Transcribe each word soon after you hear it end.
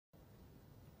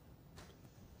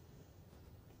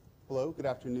Hello, good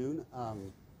afternoon.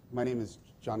 My name is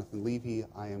Jonathan Levy.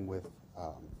 I am with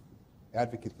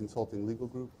Advocate Consulting Legal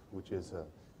Group, which is a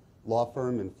law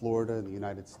firm in Florida in the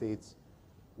United States.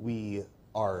 We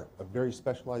are a very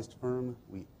specialized firm.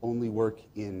 We only work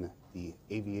in the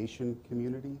aviation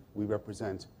community. We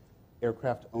represent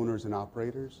aircraft owners and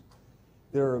operators.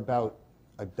 There are about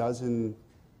a dozen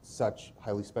such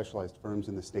highly specialized firms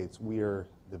in the States. We are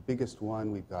the biggest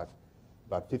one. We've got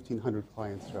about 1,500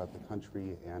 clients throughout the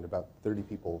country and about 30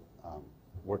 people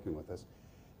working with us.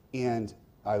 And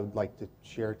I would like to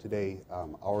share today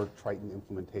our Tryton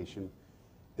implementation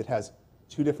that has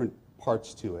two different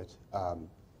parts to it.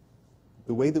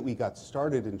 The way that we got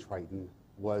started in Tryton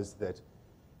was that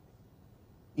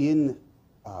in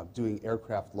doing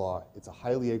aircraft law, it's a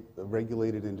highly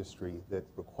regulated industry that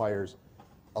requires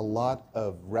a lot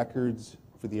of records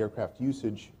for the aircraft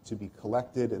usage to be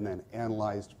collected and then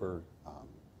analyzed for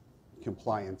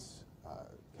compliance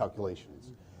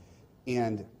calculations.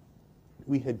 And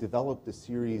we had developed a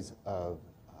series of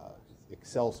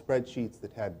Excel spreadsheets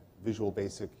that had Visual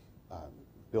Basic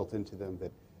built into them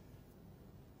that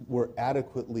were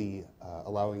adequately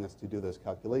allowing us to do those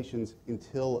calculations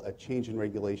until a change in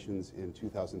regulations in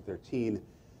 2013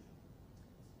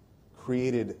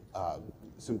 created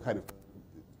some kind of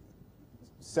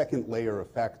second layer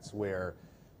effects where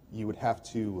you would have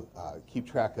to keep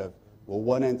track of, well,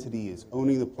 one entity is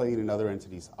owning the plane, another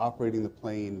entity is operating the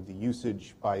plane, the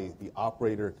usage by the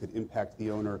operator could impact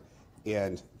the owner,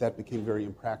 and that became very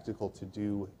impractical to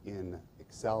do in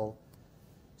Excel.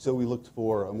 So we looked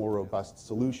for a more robust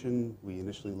solution. We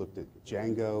initially looked at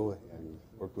Django and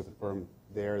worked with a firm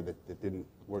there that didn't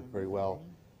work very well.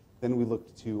 Then we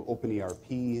looked to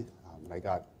OpenERP, and I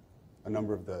got a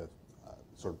number of the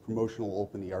sort of promotional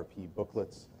OpenERP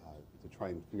booklets to try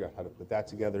and figure out how to put that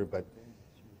together, but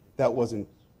that wasn't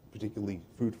particularly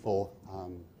fruitful.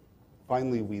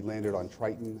 Finally, we landed on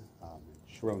Tryton.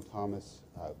 Sharon Thomas,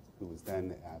 who was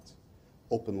then at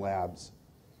Open Labs,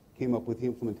 came up with the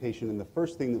implementation, and the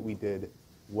first thing that we did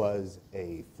was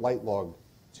a flight log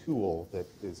tool that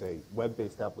is a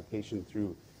web-based application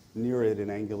through Nerid and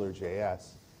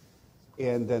AngularJS.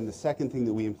 And then the second thing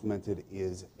that we implemented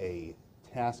is a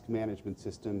task management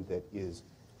system that is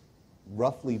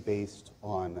roughly based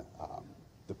on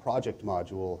the project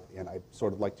module, and I'd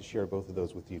sort of like to share both of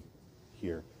those with you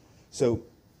here. So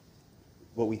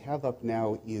what we have up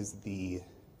now is the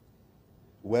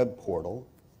web portal.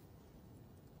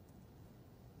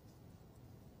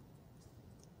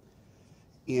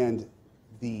 And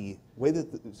the way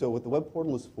that, so what the web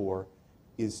portal is for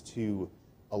is to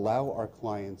allow our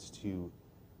clients to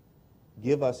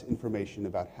give us information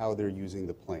about how they're using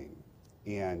the plane.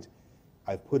 And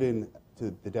I've put in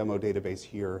to the demo database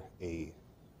here a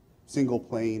single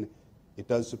plane. It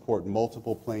does support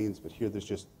multiple planes, but here there's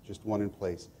just one in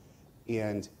place.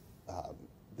 And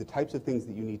the types of things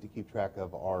that you need to keep track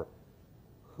of are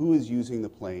who is using the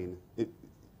plane.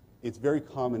 It's very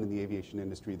common in the aviation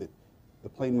industry that the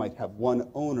plane might have one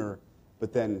owner,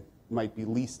 but then might be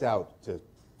leased out to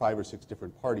 5 or 6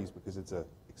 different parties because it's an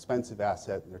expensive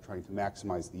asset and they're trying to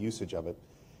maximize the usage of it.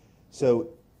 So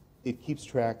it keeps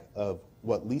track of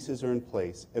what leases are in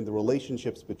place, and the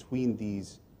relationships between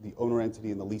these, the owner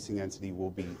entity and the leasing entity,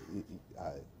 will be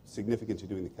significant to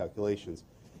doing the calculations.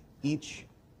 Each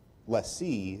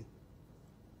lessee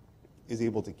is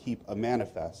able to keep a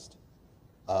manifest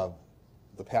of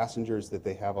the passengers that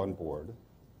they have on board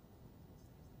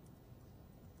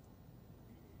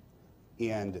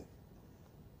and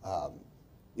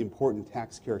important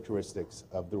tax characteristics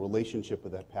of the relationship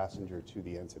of that passenger to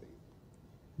the entity.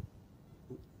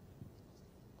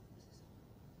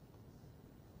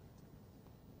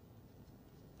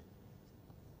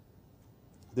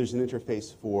 There's an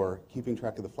interface for keeping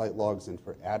track of the flight logs and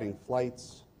for adding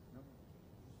flights.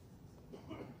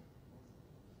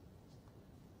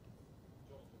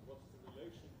 What's the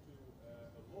relation to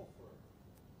a law firm?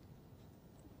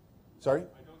 Sorry?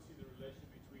 I don't see the relation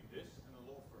between this and a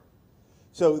law firm.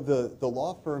 So the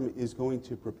law firm is going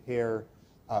to prepare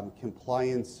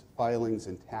compliance filings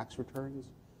and tax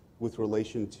returns with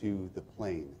relation to the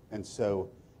plane. And so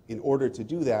in order to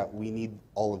do that, we need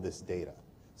all of this data.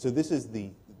 So this is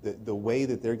the way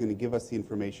that they're going to give us the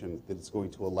information that is going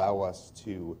to allow us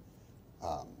to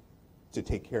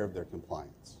take care of their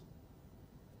compliance.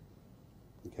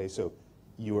 Okay, so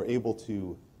you are able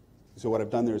to, so what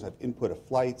I've done there is I've input a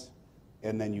flight,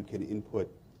 and then you can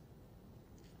input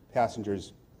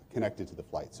passengers connected to the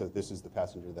flight. So this is the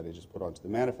passenger that I just put onto the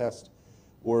manifest,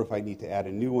 or if I need to add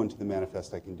a new one to the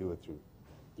manifest, I can do it through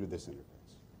this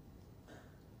interface.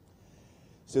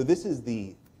 So this is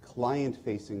the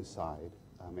client-facing side,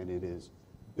 and it is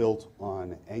built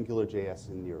on AngularJS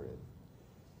and Nerid.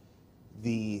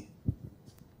 The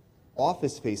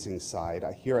office-facing side,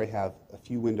 here I have a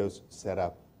few windows set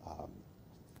up.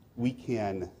 We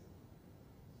can,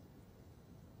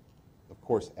 of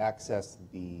course, access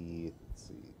the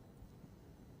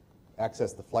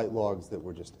flight logs that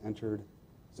were just entered.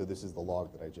 So this is the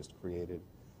log that I just created.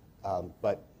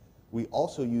 But we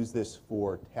also use this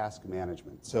for task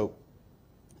management. So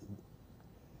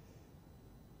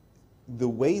the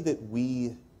way that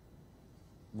we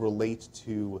relate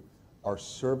to our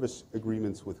service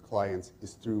agreements with clients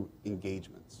is through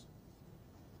engagements.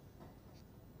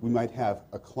 We might have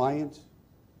a client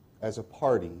as a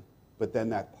party, but then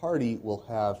that party will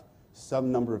have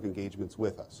some number of engagements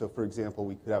with us. So for example,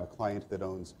 we could have a client that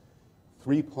owns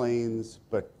 3 planes,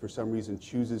 but for some reason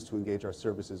chooses to engage our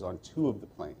services on 2 of the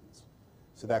planes.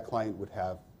 So that client would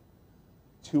have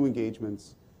 2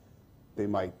 engagements. They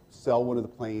might sell one of the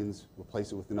planes,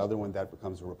 replace it with another one. That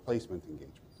becomes a replacement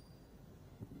engagement.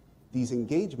 These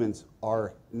engagements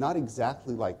are not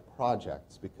exactly like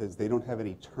projects because they don't have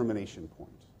any termination point.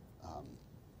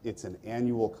 It's an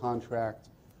annual contract.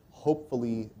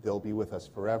 Hopefully, they'll be with us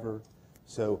forever.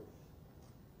 So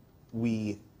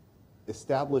we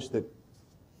establish that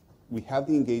we have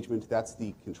the engagement. That's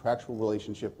the contractual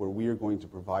relationship where we are going to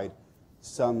provide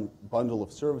some bundle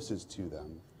of services to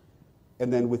them.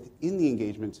 And then within the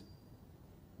engagement,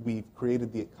 we've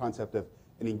created the concept of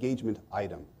an engagement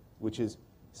item, which is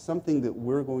something that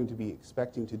we're going to be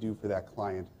expecting to do for that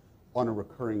client on a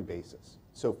recurring basis.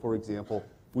 So for example,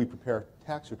 we prepare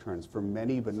tax returns for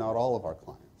many but not all of our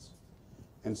clients.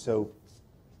 And so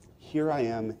here I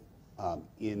am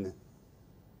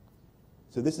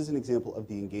so this is an example of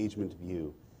the engagement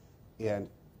view. And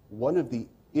one of the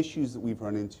issues that we've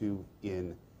run into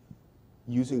in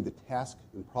using the task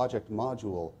and project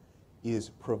module is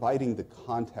providing the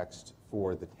context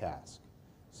for the task.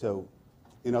 So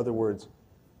in other words,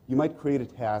 you might create a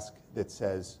task that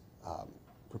says,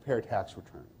 prepare a tax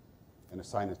return and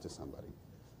assign it to somebody.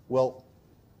 Well,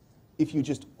 if you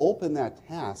just open that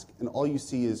task and all you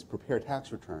see is prepare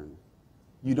tax return,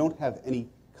 you don't have any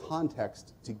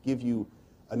context to give you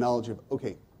a knowledge of,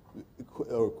 okay,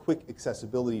 or quick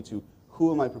accessibility to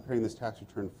who am I preparing this tax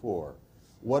return for?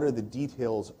 What are the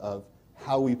details of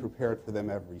how we prepare it for them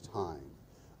every time?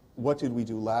 What did we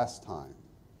do last time?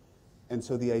 And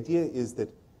so the idea is that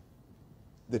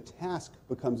the task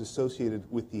becomes associated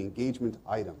with the engagement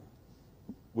item,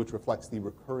 which reflects the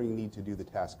recurring need to do the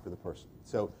task for the person.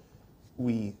 So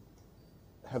we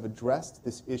have addressed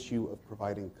this issue of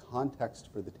providing context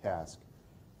for the task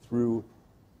through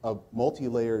a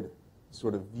multi-layered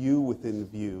sort of view within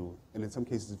view, and in some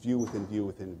cases view within view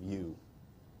within view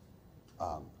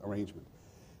arrangement.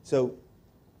 So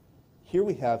here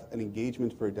we have an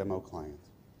engagement for a demo client.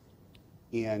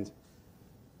 And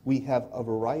we have a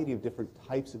variety of different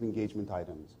types of engagement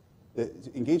items. The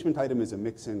engagement item is a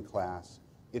mix-in class.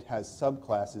 It has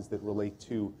subclasses that relate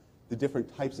to the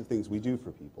different types of things we do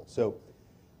for people. So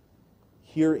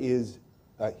here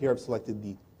I've selected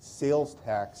the sales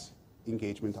tax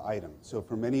engagement item. So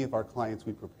for many of our clients,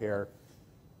 we prepare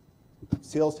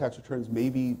sales tax returns,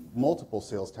 maybe multiple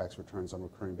sales tax returns on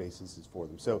recurring basis for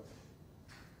them. So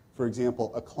for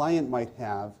example, a client might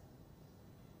have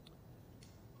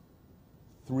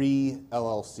 3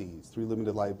 LLCs, 3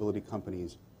 limited liability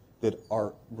companies that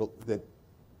are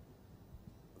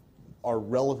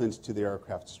relevant to the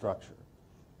aircraft structure.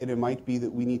 And it might be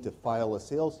that we need to file a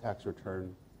sales tax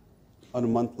return on a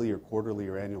monthly or quarterly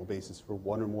or annual basis for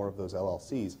one or more of those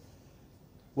LLCs.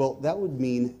 Well, that would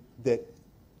mean that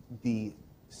the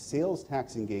sales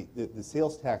tax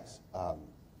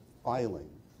filing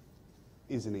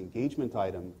is an engagement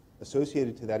item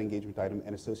associated to that engagement item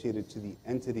and associated to the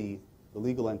entity, the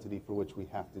legal entity for which we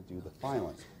have to do the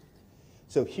filing.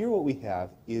 So here what we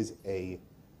have is a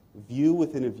view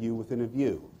within a view within a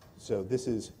view. So this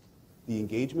is the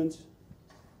engagement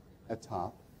at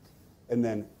top, and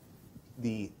then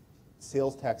the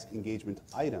sales tax engagement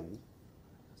item,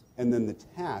 and then the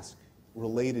task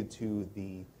related to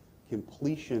the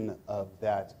completion of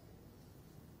that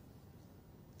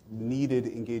needed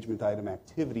engagement item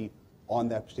activity on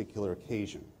that particular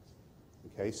occasion.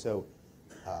 Okay, so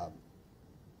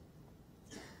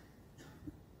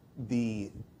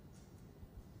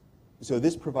so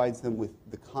this provides them with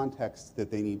the context that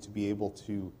they need to be able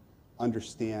to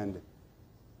understand,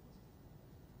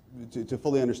 to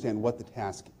fully understand what the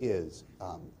task is.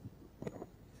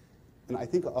 And I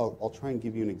think I'll try and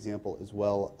give you an example as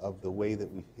well of the way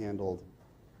that we've handled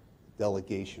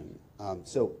delegation.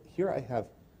 So here I have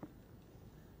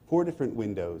 4 different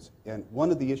windows, and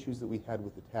one of the issues that we had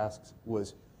with the tasks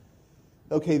was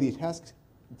okay, the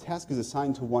task is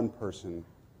assigned to one person,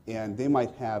 and they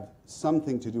might have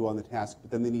something to do on the task,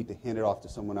 but then they need to hand it off to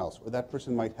someone else. Or that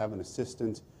person might have an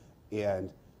assistant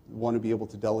and want to be able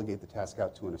to delegate the task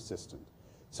out to an assistant.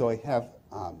 So I have,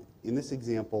 in this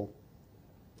example,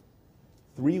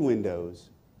 3 windows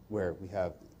where we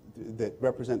have that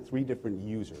represent 3 different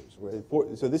users.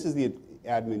 So this is the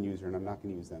admin user, and I'm not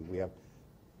going to use them. We have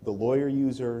the lawyer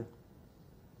user,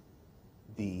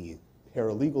 the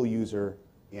paralegal user,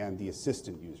 and the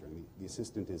assistant user. And the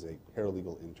assistant is a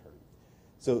paralegal intern.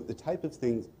 So the type of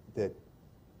things that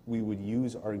we would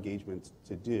use our engagements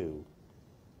to do,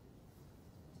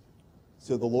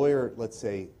 so the lawyer, let's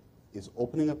say, is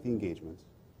opening up the engagement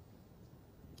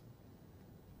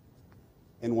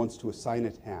and wants to assign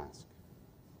a task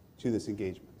to this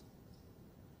engagement.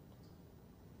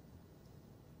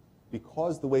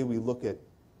 Because the way we look at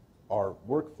our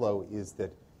workflow is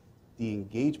that the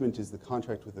engagement is the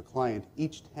contract with the client,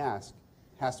 each task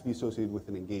has to be associated with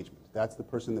an engagement. That's the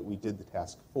person that we did the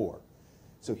task for.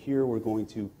 So here we're going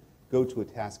to go to a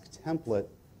task template,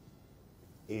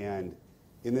 and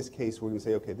in this case we're going to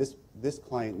say, okay, this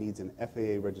client needs an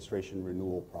FAA registration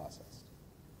renewal processed.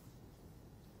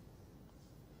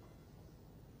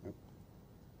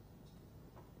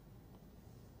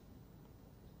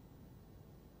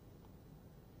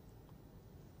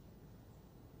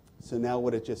 So now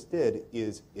what it just did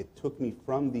is it took me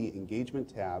from the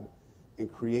engagement tab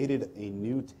and created a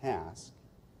new task,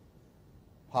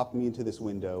 popped me into this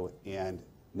window, and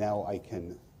now I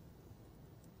can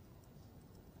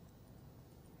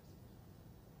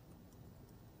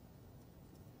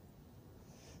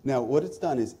now what it's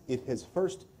done is it has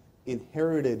first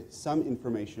inherited some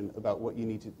information about what you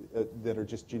need to that are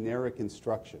just generic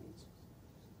instructions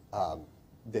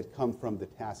that come from the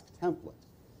task template.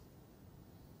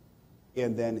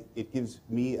 And then it gives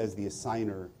me, as the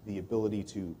assigner, the ability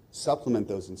to supplement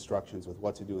those instructions with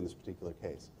what to do in this particular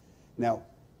case. Now,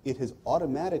 it has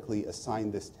automatically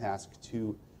assigned this task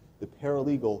to the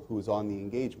paralegal who is on the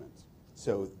engagement.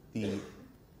 So the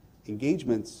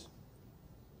engagements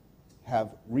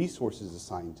have resources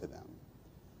assigned to them,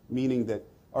 meaning that,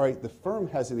 all right, the firm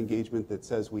has an engagement that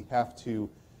says we have to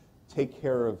take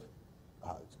care of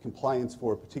compliance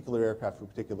for a particular aircraft for a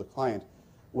particular client.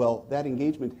 Well, that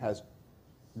engagement has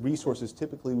resources.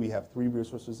 Typically, we have 3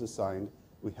 resources assigned.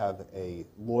 We have a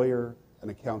lawyer, an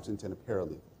accountant, and a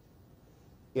paralegal.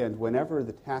 And whenever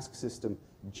the task system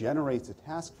generates a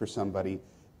task for somebody,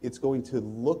 it's going to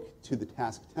look to the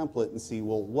task template and see,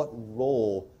 well, what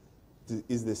role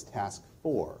is this task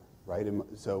for, right? And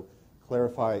so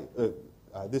clarify,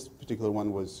 this particular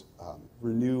one was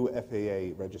renew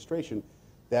FAA registration.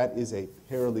 That is a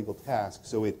paralegal task,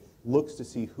 so it looks to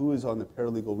see who is on the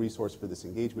paralegal resource for this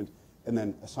engagement and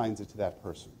then assigns it to that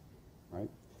person, right?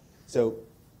 So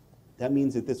that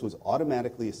means that this was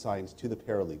automatically assigned to the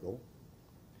paralegal.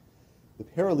 The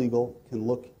paralegal can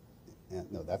look,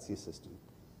 no, that's the assistant.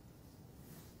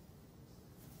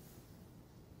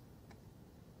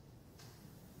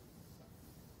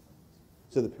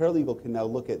 So the paralegal can now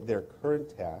look at their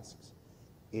current tasks,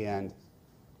 and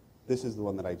this is the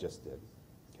one that I just did.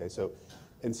 Okay, so,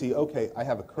 and see, okay, I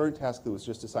have a current task that was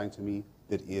just assigned to me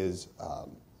that is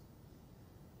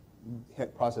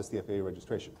process the FAA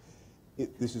registration.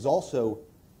 This is also,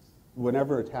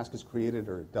 whenever a task is created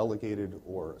or delegated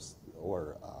or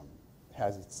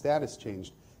has its status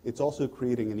changed, it's also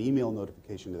creating an email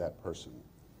notification to that person,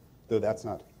 though that's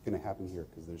not going to happen here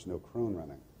because there's no cron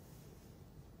running.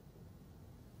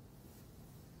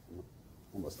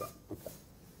 Almost done. Okay.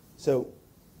 So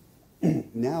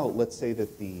now let's say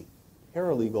that the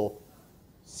paralegal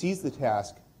sees the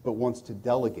task but wants to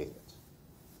delegate it.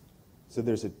 So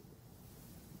there's a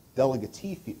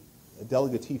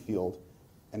delegatee field,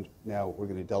 and now we're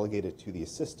going to delegate it to the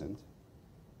assistant.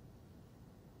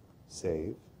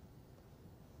 Save.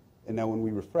 And now when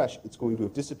we refresh, it's going to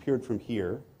have disappeared from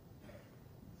here.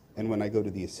 And when I go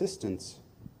to the assistant's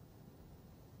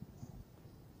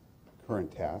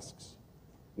current tasks,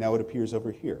 now it appears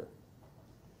over here.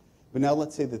 But now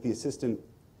let's say that the assistant,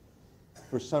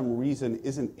 for some reason,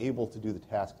 isn't able to do the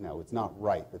task now. It's not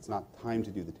ripe. It's not time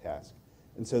to do the task.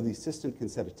 And so the assistant can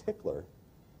set a tickler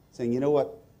saying, you know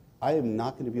what, I am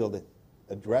not going to be able to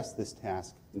address this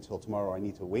task until tomorrow. I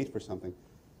need to wait for something.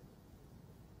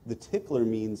 The tickler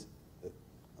means,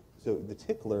 so the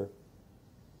tickler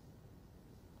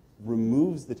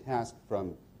removes the task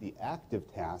from the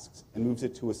active tasks and moves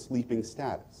it to a sleeping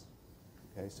status.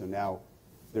 Okay, so now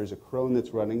there's a cron that's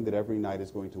running that every night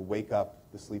is going to wake up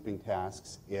the sleeping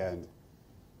tasks and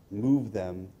move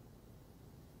them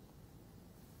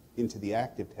into the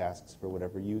active tasks for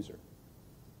whatever user.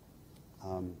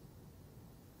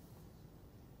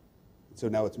 So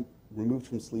now it's removed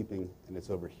from sleeping, and it's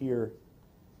over here.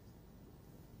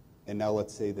 And now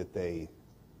let's say that they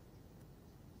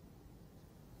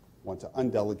want to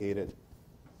undelegate it,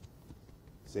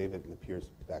 save it, and it appears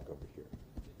back over here.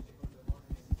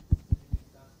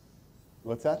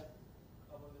 What's that?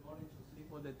 About the morning to sleep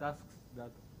on the tasks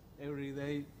that every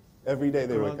day. Every day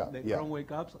they wake up. The Yeah. cron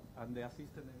wake up and the assistant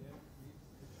again.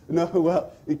 No,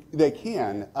 well, they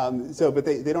can. But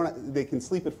they don't. They can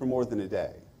sleep it for more than a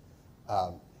day.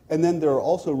 And then there are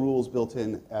also rules built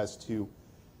in as to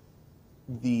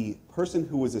the person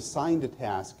who was assigned a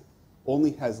task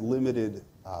only has limited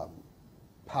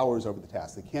powers over the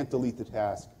task. They can't delete the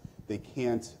task. They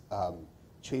can't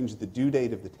change the due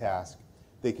date of the task.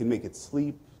 They can make it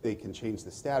sleep. They can change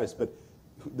the status. But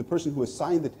the person who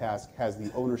assigned the task has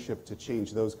the ownership to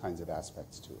change those kinds of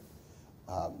aspects to it.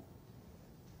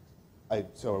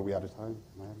 So are we out of time?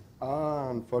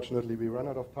 Unfortunately, we run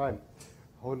out of time.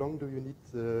 How long do you need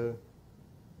to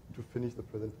finish the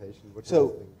presentation? What do you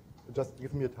think? Just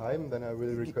give me a time, then I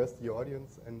will request the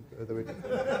audience and the witness.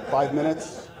 5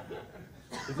 minutes?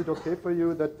 Is it okay for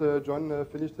you that John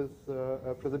finished his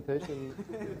presentation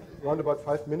around about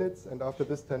 5 minutes, and after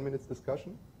this 10 minutes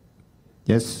discussion?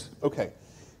 Yes. Okay,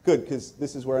 good, because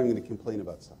this is where I'm going to complain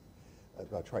about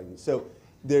Tryton. So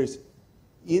there's,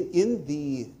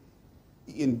 in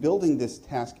building this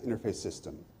task interface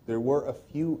system, there were a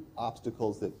few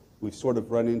obstacles that we've sort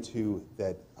of run into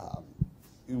that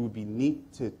it would be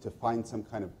neat to find some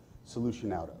kind of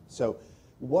solution out of. So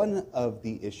one of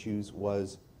the issues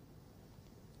was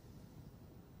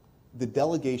the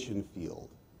delegation field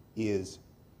is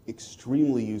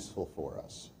extremely useful for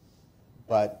us,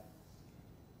 but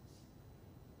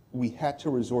we had to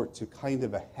resort to kind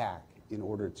of a hack in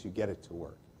order to get it to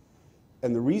work.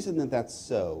 And the reason that that's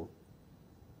so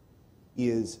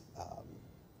is,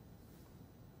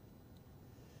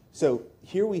 so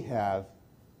here we have,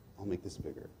 I'll make this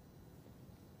bigger.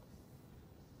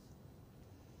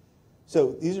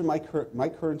 So these are my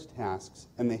current tasks,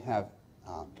 and they have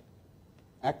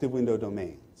active window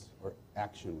domains, or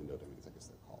action window domains, I guess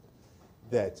they're called,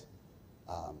 that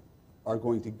are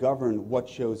going to govern what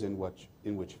shows in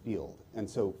which field. And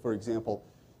so, for example,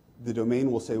 the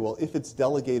domain will say, well, if it's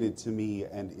delegated to me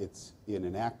and it's in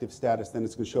an active status, then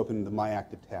it's going to show up in the my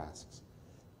active tasks.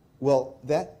 Well,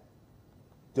 that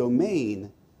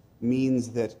domain means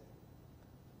that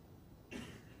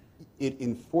it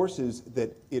enforces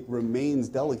that it remains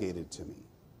delegated to me.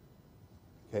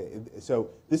 Okay, so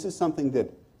this is something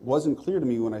that wasn't clear to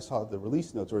me when I saw the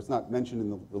release notes, or it's not mentioned in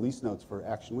the release notes for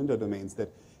action window domains, that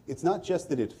it's not just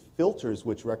that it filters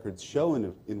which records show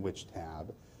in which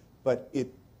tab, but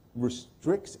it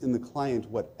restricts in the client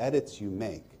what edits you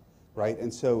make, right?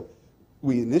 And so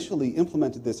we initially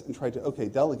implemented this and tried to, okay,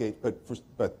 delegate,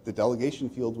 but the delegation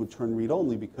field would turn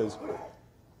read-only, because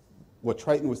what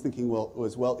Tryton was thinking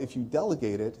was, well, if you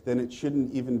delegate it, then it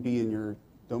shouldn't even be in your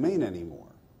domain anymore.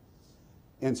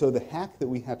 And so the hack that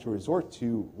we had to resort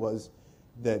to was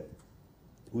that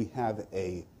we have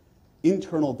a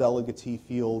internal delegatee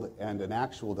field and an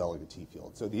actual delegatee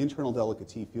field. So the internal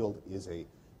delegatee field is a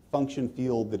function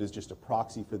field that is just a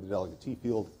proxy for the delegatee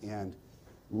field, and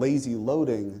lazy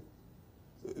loading,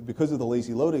 because of the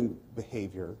lazy loading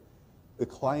behavior, the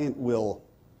client will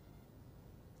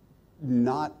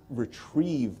not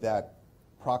retrieve that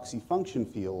proxy function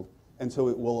field, and so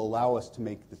it will allow us to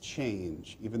make the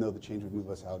change, even though the change would move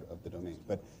us out of the domain.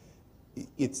 But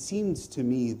it seems to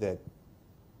me that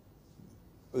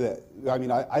I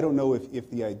mean, I don't know if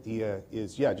the idea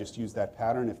is, yeah, just use that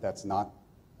pattern if that's not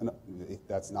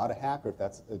a hack, or if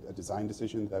that's a design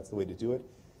decision, that's the way to do it.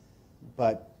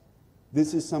 But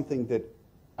this is something that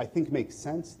I think makes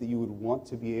sense, that you would want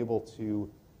to be able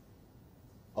to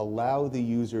allow the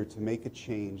user to make a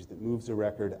change that moves a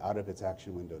record out of its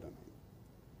action window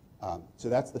domain. So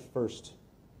that's the first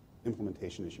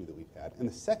implementation issue that we've had. And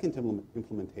the second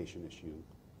implementation issue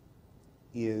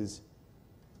is,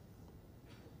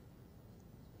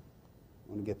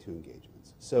 I want to get to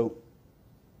engagements. So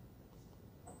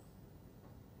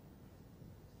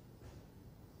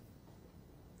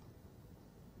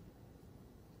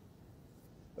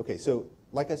okay, so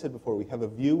like I said before, we have a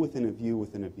view within a view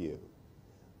within a view,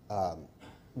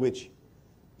 which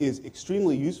is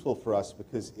extremely useful for us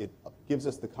because it gives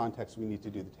us the context we need to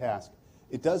do the task.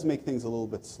 It does make things a little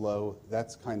bit slow.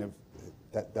 That's kind of,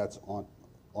 that's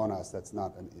on us. That's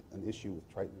not an issue with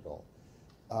Tryton at all.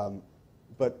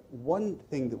 But one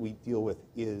thing that we deal with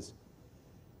is,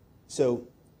 so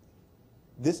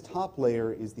this top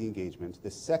layer is the engagement, the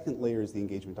second layer is the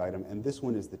engagement item, and this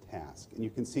one is the task. And you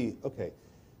can see, okay,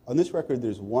 on this record,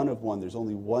 there's one of one. There's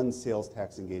only one sales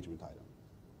tax engagement item.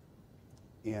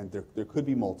 And there could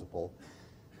be multiple.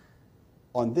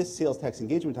 On this sales tax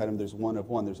engagement item, there's one of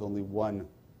one. There's only one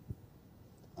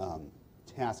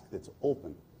task that's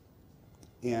open.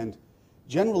 And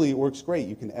generally, it works great.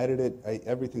 You can edit it.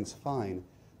 Everything's fine.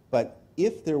 But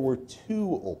if there were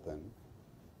two open,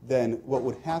 then what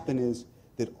would happen is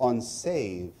that on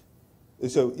save,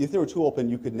 so if there were two open,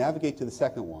 you could navigate to the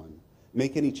second one,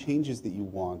 make any changes that you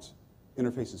want,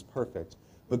 interface is perfect,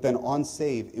 but then on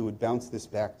save, it would bounce this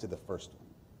back to the first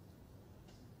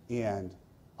one. And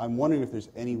I'm wondering if there's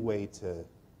any way to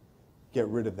get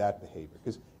rid of that behavior.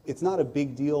 Because it's not a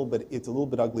big deal, but it's a little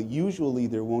bit ugly. Usually,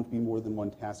 there won't be more than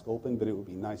one task open, but it would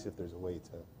be nice if there's a way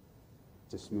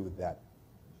to smooth that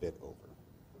bit over.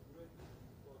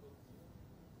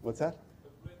 What's that?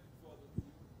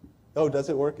 Oh, does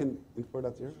it work in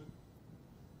 4.0?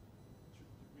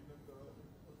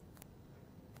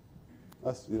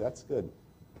 That's good.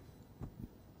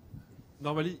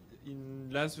 Normally, in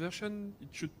last version, it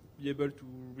should be able to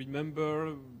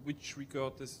remember which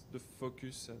record is the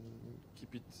focus and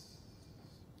keep it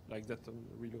like that on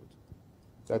reload.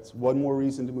 That's one more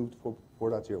reason to move to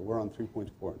 4.0. We're on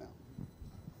 3.4 now.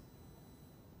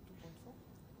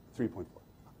 3.4.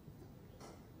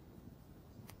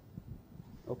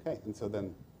 Okay, and so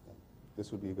then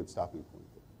this would be a good stopping point.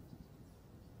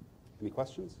 Any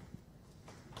questions?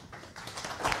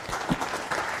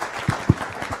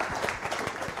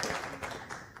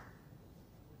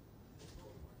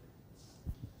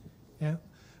 Yeah.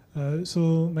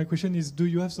 So my question is, do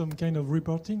you have some kind of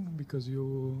reporting? Because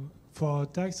for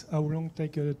task, how long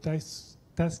take a task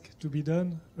to be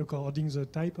done according to the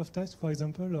type of task, for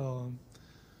example, or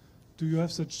do you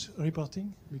have such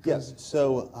reporting? Because yes.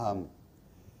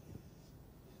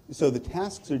 So the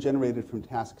tasks are generated from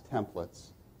task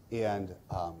templates, and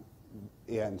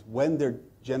when they're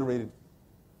generated,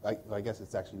 I guess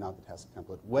it's actually not the task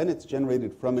template. When it's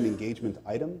generated from an engagement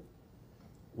item,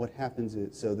 what happens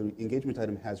is, so the engagement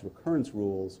item has recurrence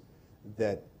rules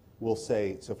that will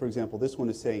say, so for example, this one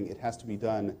is saying it has to be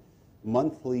done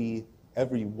monthly,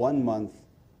 every 1 month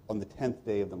on the 10th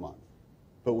day of the month,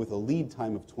 but with a lead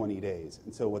time of 20 days.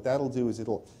 And so what that'll do is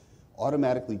it'll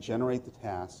automatically generate the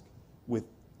task with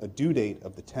a due date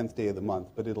of the 10th day of the month,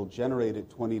 but it'll generate it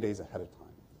 20 days ahead of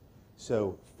time.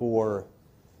 So for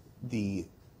the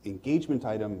engagement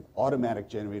item, automatic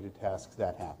generated tasks,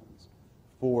 that happens.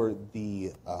 For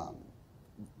the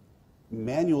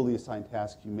manually assigned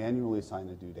tasks, you manually assign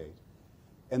a due date.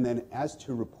 And then as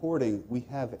to reporting, we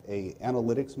have an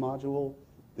analytics module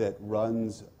that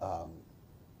runs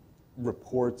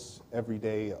reports every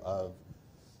day of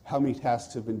how many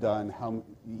tasks have been done,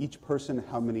 each person,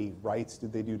 how many writes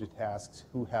did they do to tasks,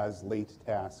 who has late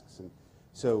tasks. And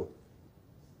so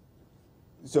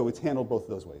it's handled both of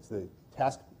those ways. The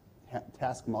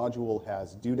task module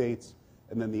has due dates,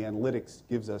 and then the analytics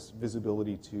gives us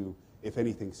visibility to if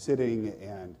anything's sitting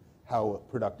and how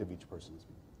productive each person is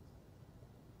being.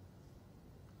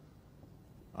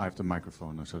 I have the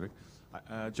microphone, sorry.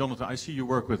 Jonathan, I see you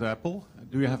work with Apple.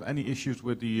 Do you have any issues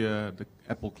with the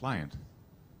Apple client?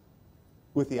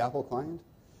 With the Apple client?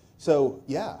 So,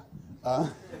 yeah.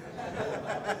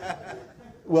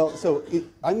 Well, so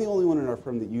I'm the only one in our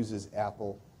firm that uses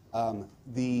Apple.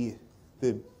 The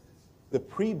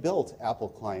pre-built Apple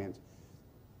client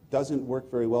doesn't work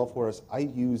very well for us. I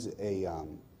use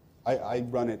I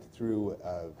run it through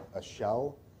a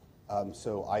shell,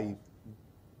 so I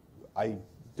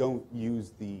don't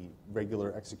use the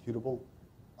regular executable,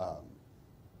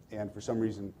 and for some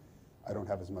reason, I don't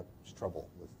have as much trouble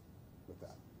with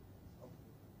that.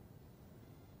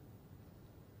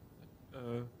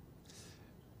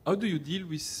 How do you deal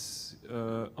with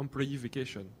employee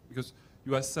vacation? Because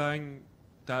you assign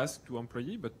tasks to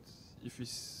employee, but if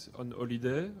it's on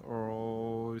holiday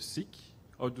or sick,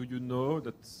 how do you know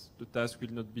that the task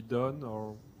will not be done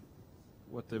or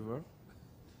whatever?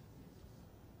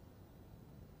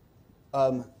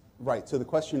 Right, so the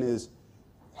question is,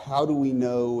 how do we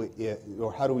know,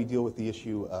 or how do we deal with the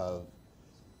issue of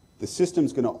the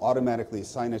system's going to automatically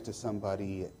assign it to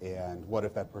somebody, and what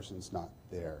if that person's not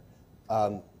there?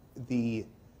 The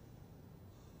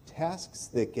tasks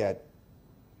that get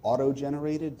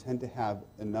auto-generated tend to have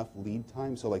enough lead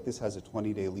time. So like this has a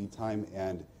 20-day lead time,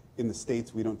 and in the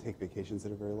States, we don't take vacations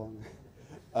that are very long.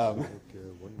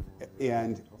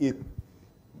 And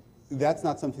that's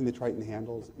not something that Tryton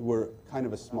handles. We're kind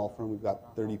of a small firm. We've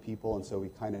got 30 people, and so we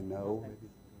kind of know.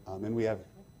 And we have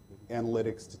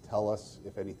analytics to tell us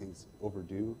if anything's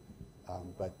overdue.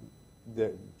 But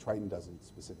Tryton doesn't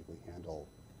specifically handle.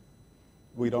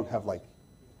 We don't have like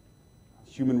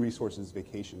human resources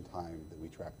vacation time that we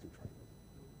track through Tryton.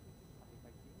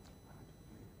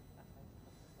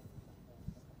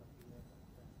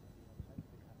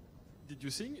 Did you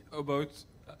think about,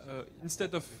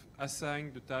 instead of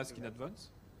assigning the task in advance,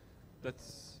 that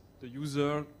the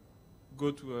user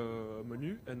go to a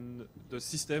menu and the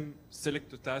system select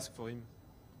the task for him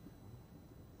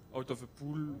out of a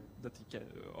pool that he can,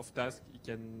 of tasks he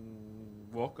can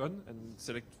work on, and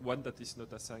select one that is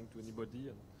not assigned to anybody?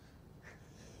 And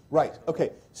Right.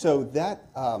 Okay. So that.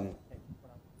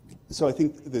 So I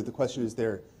think the question is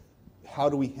there: how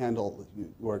do we handle,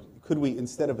 or could we,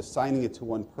 instead of assigning it to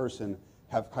one person,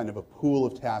 have kind of a pool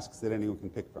of tasks that anyone can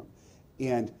pick from?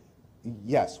 And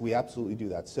yes, we absolutely do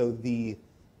that. So the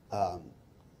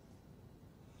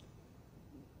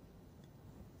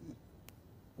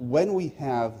when we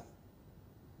have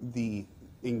the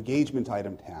engagement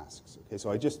item tasks, okay,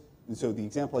 so the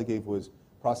example I gave was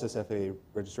process FAA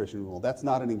registration rule. That's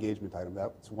not an engagement item.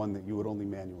 That's one that you would only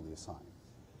manually assign.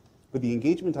 But the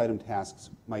engagement item tasks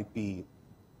might be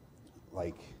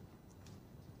like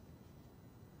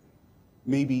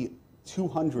maybe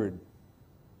 200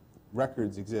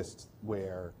 records exist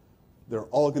where they're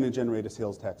all going to generate a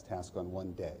sales tax task on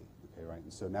one day, okay, right?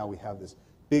 And so now we have this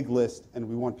big list, and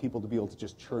we want people to be able to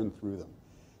just churn through them.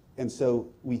 And so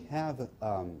we have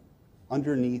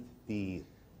underneath the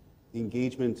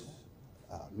engagement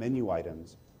menu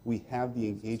items, we have the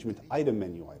engagement item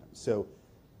menu items. So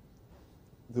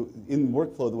in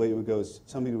workflow, the way it would go is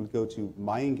somebody would go to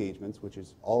My Engagements, which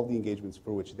is all of the engagements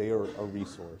for which they are a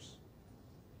resource,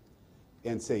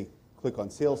 and say, click on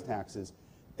Sales Taxes.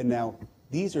 And now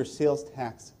these are sales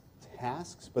tax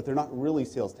tasks, but they're not really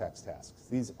sales tax tasks.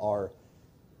 These are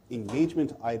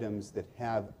engagement items that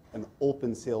have an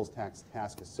open sales tax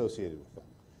task associated with them.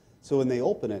 So when they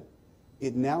open it,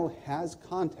 it now has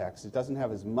context. It doesn't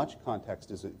have as much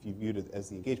context as if you viewed it as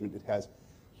the engagement. It has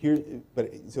here,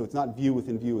 so it's not view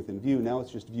within view within view. Now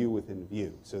it's just view within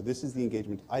view. So this is the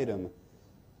engagement item,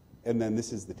 and then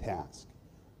this is the task.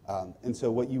 And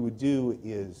so what you would do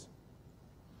is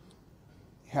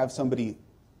have somebody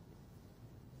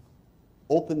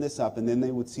open this up, and then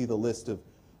they would see the list of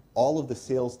all of the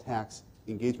sales tax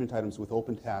engagement items with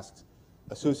open tasks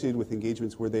associated with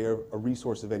engagements where they are a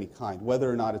resource of any kind, whether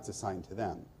or not it's assigned to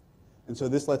them. And so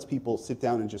this lets people sit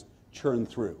down and just churn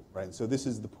through, right? And so this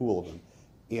is the pool of them.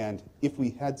 And if we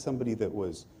had somebody that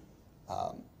was,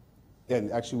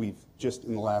 and actually we've just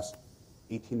in the last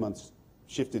 18 months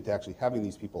shifted to actually having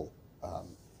these people,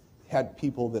 had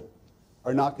people that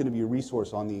are not going to be a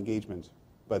resource on the engagement,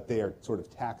 but they are sort of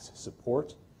tax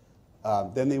support,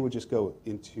 then they would just go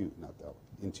into,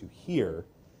 into here.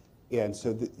 And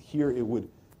so here it would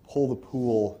pull the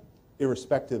pool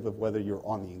irrespective of whether you're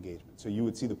on the engagement. So you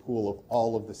would see the pool of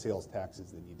all of the sales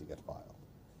taxes that need to get filed.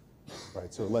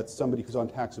 Right? So it lets somebody who's on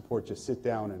tax support just sit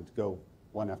down and go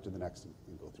one after the next and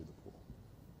go through the pool.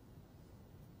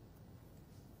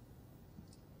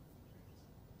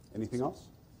 Anything else?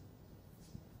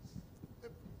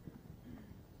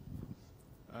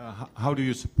 How do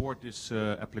you support this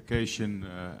application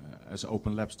as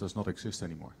Open Labs does not exist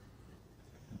anymore?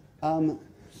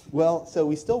 Well, so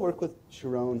we still work with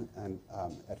Sharon and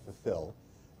at Fulfill,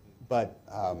 but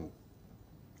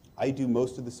I do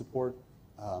most of the support,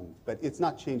 but it's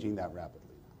not changing that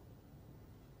rapidly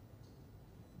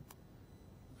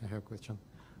now. I have a question.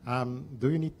 Do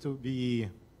you need to be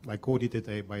like audited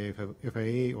by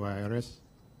FAA or IRS?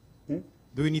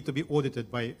 Do you need to be audited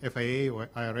by FAA or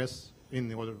IRS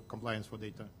in order compliance for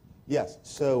data? Yes.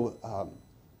 So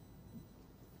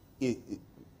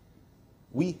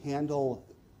we handle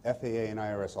FAA and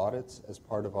IRS audits as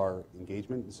part of our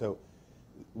engagement. And so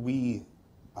we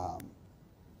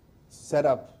set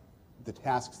up the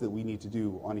tasks that we need to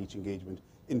do on each engagement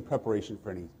in preparation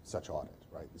for any such audit,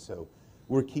 right? And so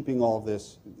we're keeping all of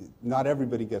this. Not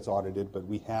everybody gets audited, but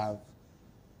we have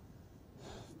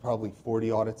probably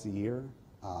 40 audits a year.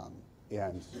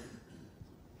 And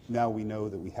now we know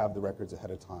that we have the records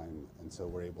ahead of time, and so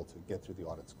we're able to get through the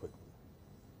audits quickly.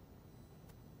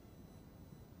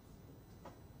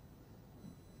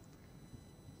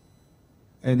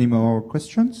 Any more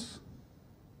questions?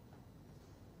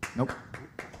 Nope.